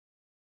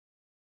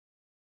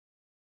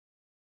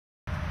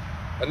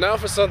And now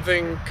for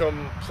something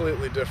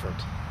completely different.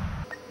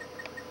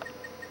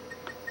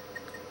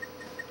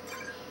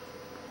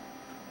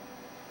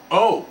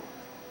 Oh!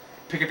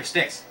 Pick up your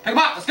sticks. Pick them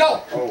up, let's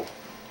go! Oh.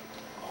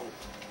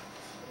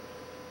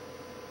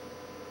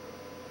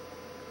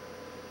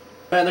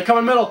 Man, they're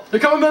coming middle! They're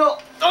coming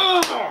middle!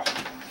 Ugh!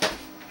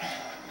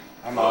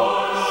 I'm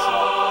out.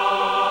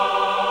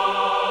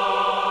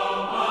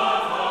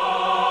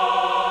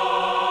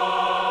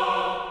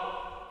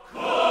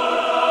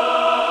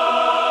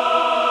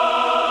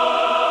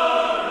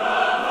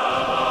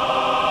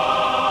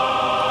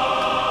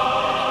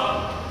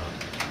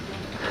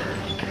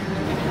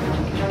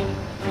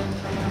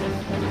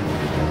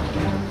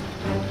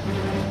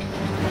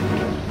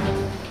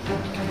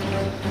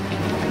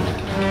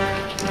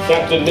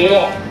 Captain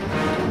Neal,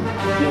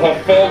 you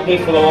have failed me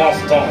for the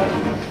last time.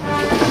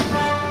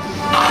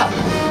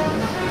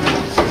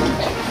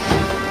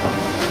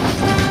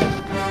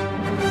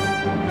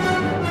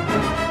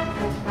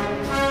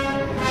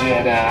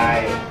 Jedi.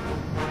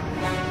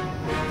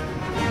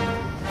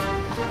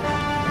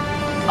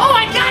 Oh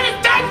my God, it's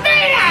Darth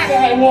Vader!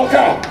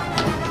 Skywalker!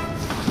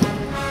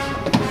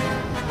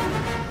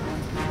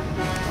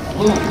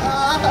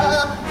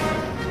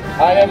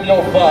 I am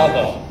your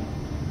father.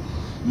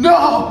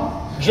 No!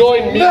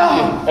 Join me,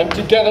 No! and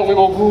together we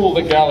will rule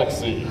the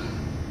galaxy.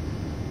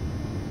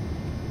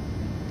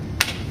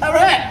 All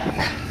right!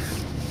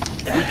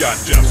 We got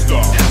Death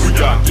Star, we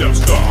got Death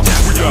Star,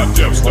 we got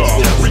Death Star,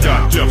 we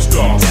got Death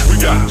Star,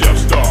 we got Death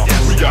Star,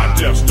 we got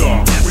Death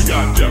Star, we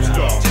got Death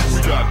Star,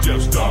 we got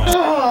Death Star. Pick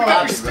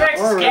up your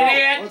sticks,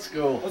 idiot! Let's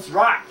go. Let's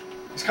rock.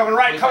 He's coming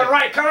right, coming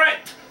right, coming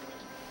right!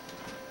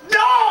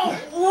 No!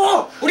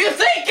 Whoa. What are you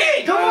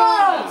thinking? Come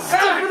on!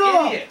 Step it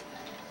up! Idiot!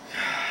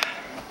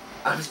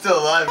 I'm still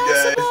alive, guys.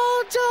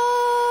 Basketball Jones,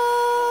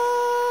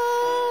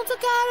 I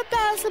got a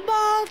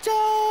basketball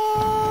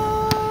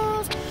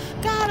Jones,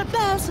 got a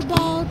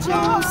basketball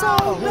Jones,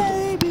 oh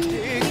baby.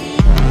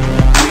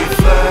 We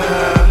fly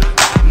high,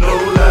 no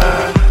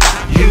lie,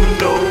 you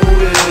know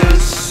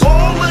this.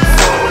 Falling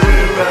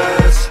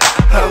rise,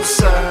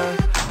 outside,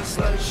 it's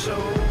like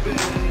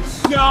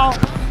showbiz. No,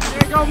 you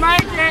ain't gonna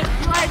make it,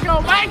 you ain't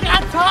gonna make it, I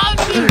told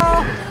you.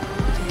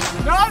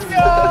 No.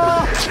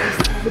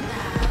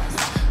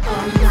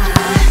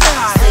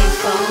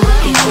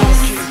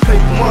 Keep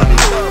paper money,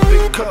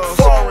 big cars,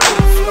 foreign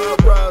fly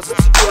rides,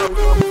 it's a drive.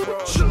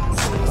 Sky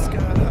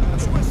high,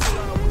 fly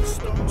with the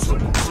stars,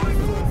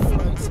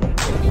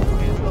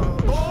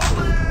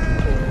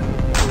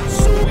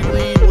 so we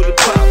lead with a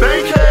pop.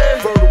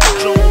 Vertical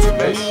Jones and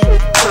me,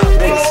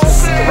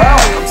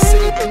 I'm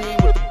sitting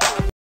with the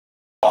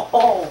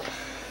Oh!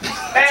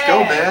 Let's go,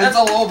 man. That's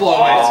a low blow.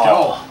 Let's go.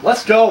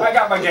 Let's go. I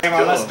got my game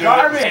on. Let's do it.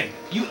 Garmin,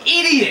 you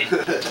idiot!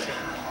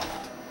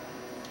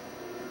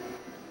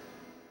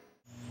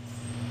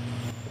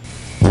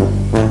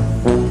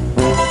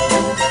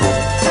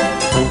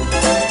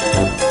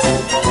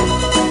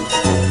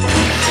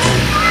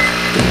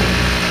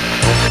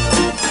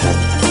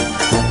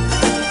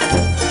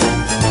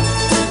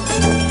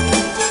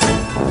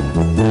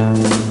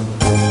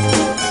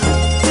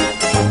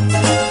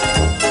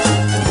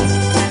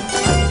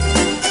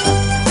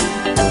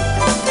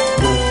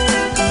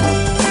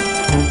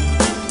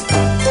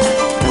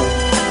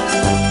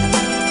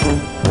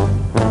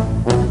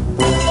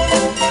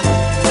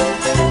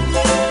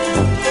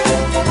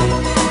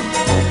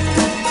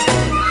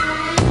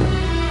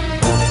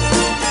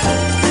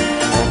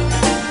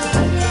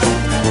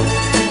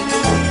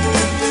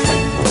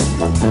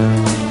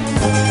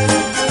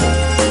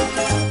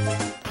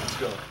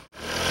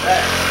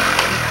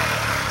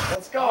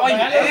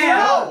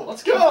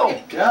 Let's go!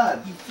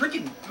 God. You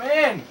freaking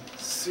man!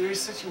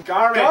 Seriously, you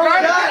Garmin.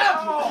 Garmin, get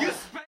God. up! You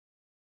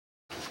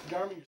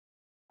Garmin,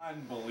 you're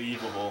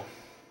unbelievable.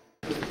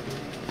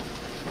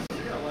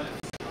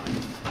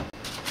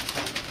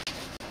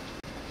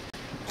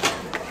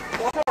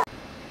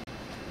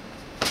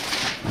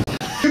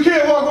 You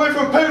can't walk away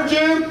from a paper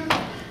jam!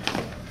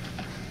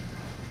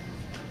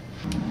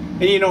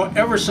 And you know,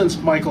 ever since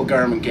Michael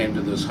Garmin came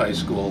to this high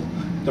school,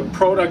 the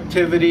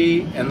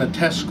productivity and the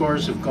test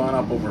scores have gone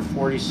up over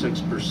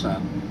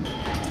 46%.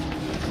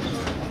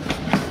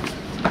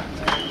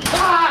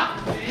 Ah!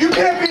 You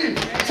can't be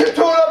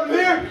tiptoeing up in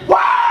here!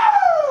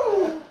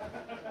 Woo!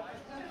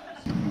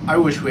 I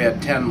wish we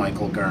had 10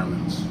 Michael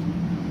Garmins.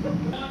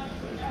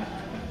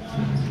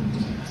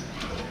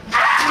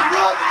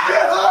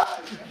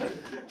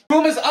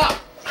 Boom is up!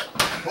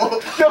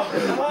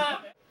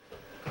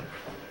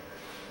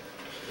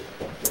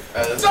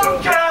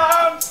 Don't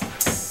come!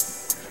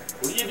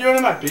 What are you doing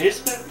in my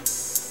basement?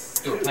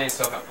 Dude, we're playing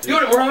SoCal. Dude,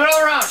 we're in the middle of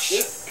the round.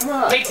 Shh. Come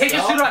on. Hey, take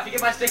your suit off. You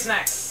get my sticks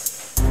next.